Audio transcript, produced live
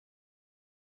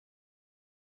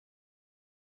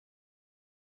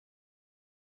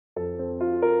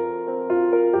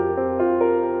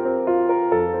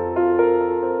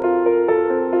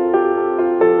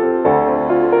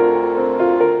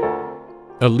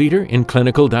A leader in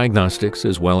clinical diagnostics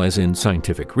as well as in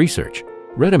scientific research,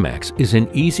 Retimax is an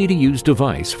easy-to-use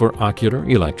device for ocular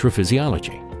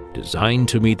electrophysiology, designed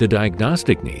to meet the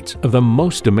diagnostic needs of the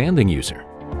most demanding user.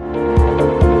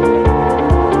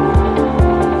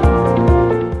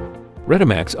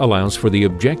 Retimax allows for the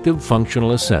objective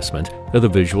functional assessment of the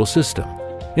visual system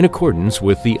in accordance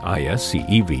with the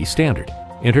SCEV standard,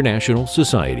 International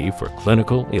Society for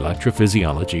Clinical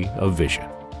Electrophysiology of Vision.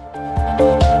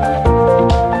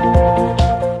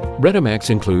 Retimax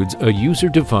includes a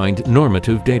user-defined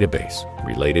normative database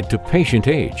related to patient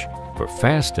age for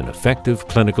fast and effective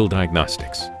clinical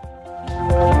diagnostics.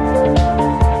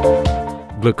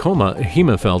 Glaucoma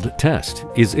Hemofeld test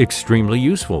is extremely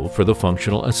useful for the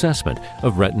functional assessment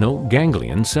of retinal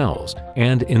ganglion cells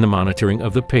and in the monitoring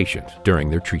of the patient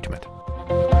during their treatment.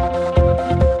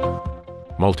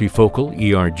 Multifocal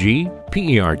ERG,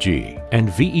 PERG, and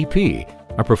VEP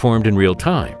are performed in real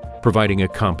time, providing a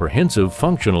comprehensive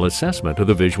functional assessment of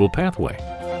the visual pathway.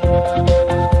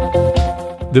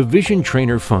 The Vision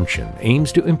Trainer function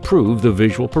aims to improve the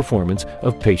visual performance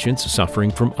of patients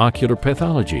suffering from ocular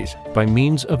pathologies by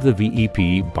means of the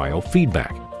VEP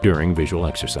biofeedback during visual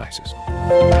exercises.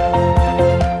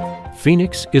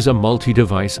 Phoenix is a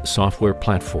multi-device software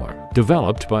platform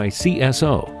developed by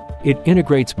CSO. It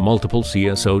integrates multiple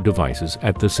CSO devices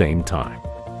at the same time.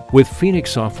 With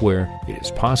Phoenix software, it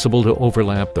is possible to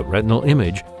overlap the retinal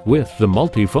image with the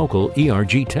multifocal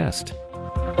ERG test.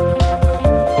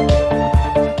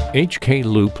 HK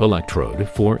loop electrode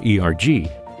for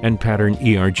ERG and pattern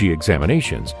ERG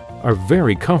examinations are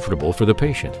very comfortable for the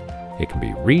patient. It can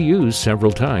be reused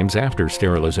several times after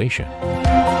sterilization.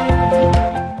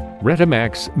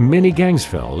 Retimax Mini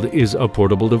Gangsfeld is a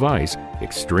portable device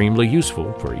extremely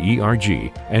useful for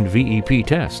ERG and VEP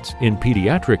tests in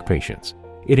pediatric patients.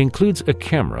 It includes a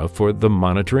camera for the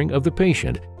monitoring of the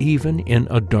patient even in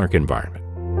a dark environment.